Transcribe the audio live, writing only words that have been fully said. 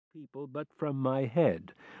people but from my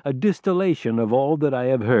head, a distillation of all that I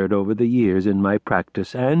have heard over the years in my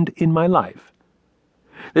practice and in my life.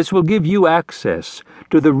 This will give you access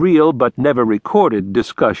to the real but never recorded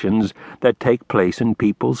discussions that take place in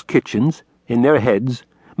people's kitchens, in their heads,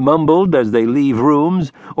 mumbled as they leave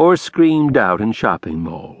rooms, or screamed out in shopping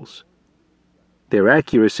malls. Their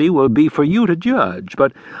accuracy will be for you to judge,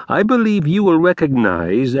 but I believe you will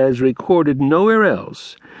recognize, as recorded nowhere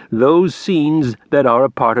else, those scenes that are a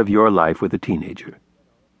part of your life with a teenager.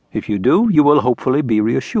 If you do, you will hopefully be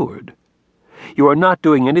reassured. You are not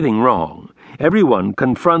doing anything wrong. Everyone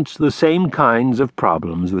confronts the same kinds of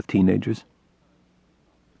problems with teenagers.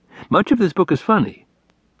 Much of this book is funny.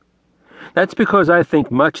 That's because I think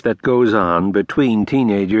much that goes on between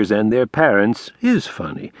teenagers and their parents is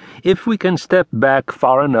funny, if we can step back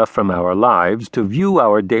far enough from our lives to view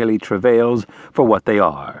our daily travails for what they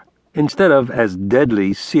are, instead of as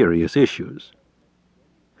deadly serious issues.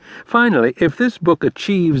 Finally, if this book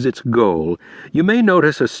achieves its goal, you may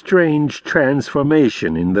notice a strange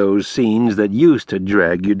transformation in those scenes that used to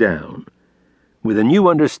drag you down. With a new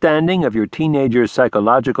understanding of your teenager's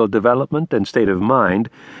psychological development and state of mind,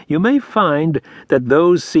 you may find that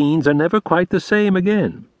those scenes are never quite the same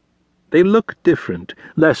again. They look different,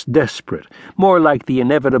 less desperate, more like the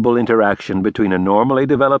inevitable interaction between a normally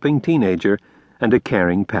developing teenager and a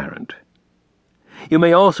caring parent. You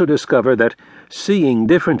may also discover that, seeing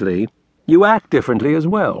differently, you act differently as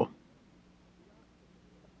well.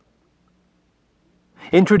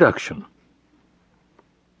 Introduction.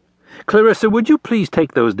 Clarissa, would you please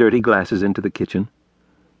take those dirty glasses into the kitchen?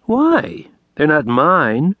 Why? They're not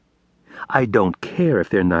mine. I don't care if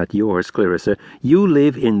they're not yours, Clarissa. You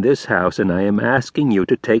live in this house, and I am asking you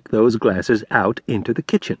to take those glasses out into the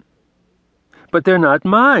kitchen. But they're not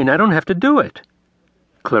mine. I don't have to do it.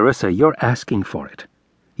 Clarissa, you're asking for it.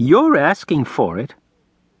 You're asking for it?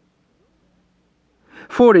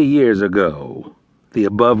 40 years ago, the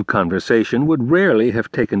above conversation would rarely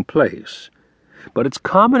have taken place. But it's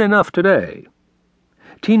common enough today.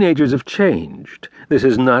 Teenagers have changed. This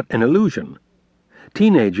is not an illusion.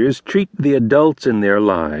 Teenagers treat the adults in their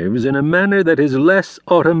lives in a manner that is less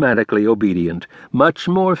automatically obedient, much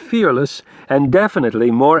more fearless, and definitely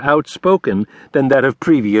more outspoken than that of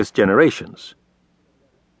previous generations.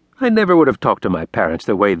 I never would have talked to my parents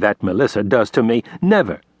the way that Melissa does to me.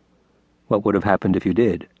 Never. What would have happened if you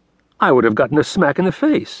did? I would have gotten a smack in the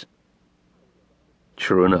face.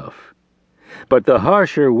 True enough. But the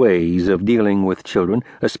harsher ways of dealing with children,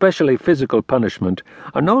 especially physical punishment,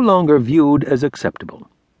 are no longer viewed as acceptable.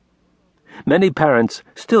 Many parents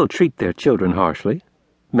still treat their children harshly.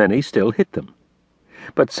 Many still hit them.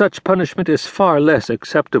 But such punishment is far less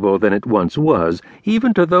acceptable than it once was,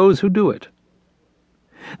 even to those who do it.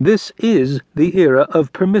 This is the era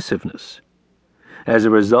of permissiveness. As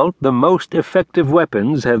a result, the most effective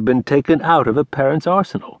weapons have been taken out of a parent's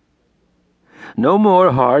arsenal. No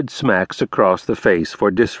more hard smacks across the face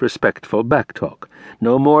for disrespectful backtalk.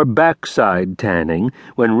 No more backside tanning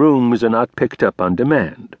when rooms are not picked up on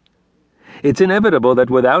demand. It's inevitable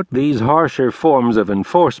that without these harsher forms of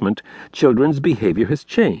enforcement, children's behavior has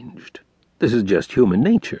changed. This is just human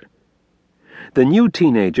nature. The new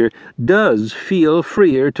teenager does feel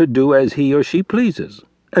freer to do as he or she pleases,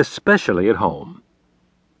 especially at home.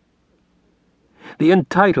 The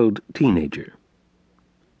entitled teenager.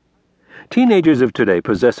 Teenagers of today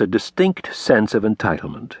possess a distinct sense of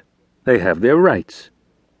entitlement. They have their rights.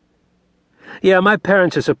 Yeah, my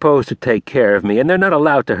parents are supposed to take care of me, and they're not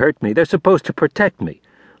allowed to hurt me. They're supposed to protect me.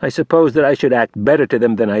 I suppose that I should act better to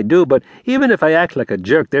them than I do, but even if I act like a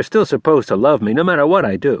jerk, they're still supposed to love me, no matter what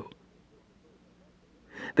I do.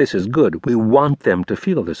 This is good. We want them to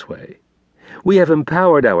feel this way. We have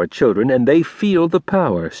empowered our children, and they feel the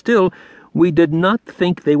power. Still, we did not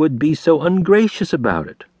think they would be so ungracious about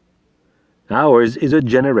it. Ours is a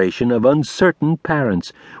generation of uncertain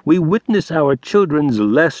parents. We witness our children's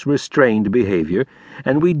less restrained behavior,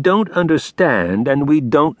 and we don't understand and we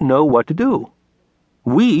don't know what to do.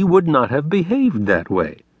 We would not have behaved that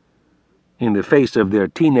way. In the face of their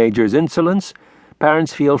teenagers' insolence,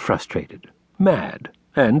 parents feel frustrated, mad,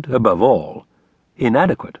 and, above all,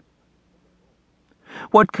 inadequate.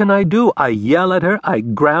 What can I do? I yell at her, I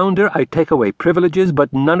ground her, I take away privileges,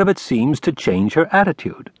 but none of it seems to change her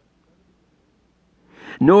attitude.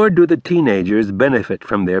 Nor do the teenagers benefit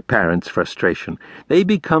from their parents' frustration. They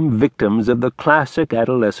become victims of the classic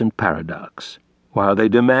adolescent paradox. While they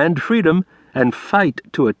demand freedom and fight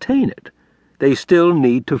to attain it, they still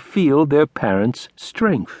need to feel their parents'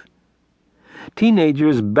 strength.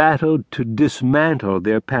 Teenagers battle to dismantle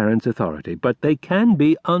their parents' authority, but they can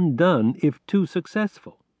be undone if too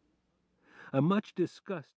successful. A much discussed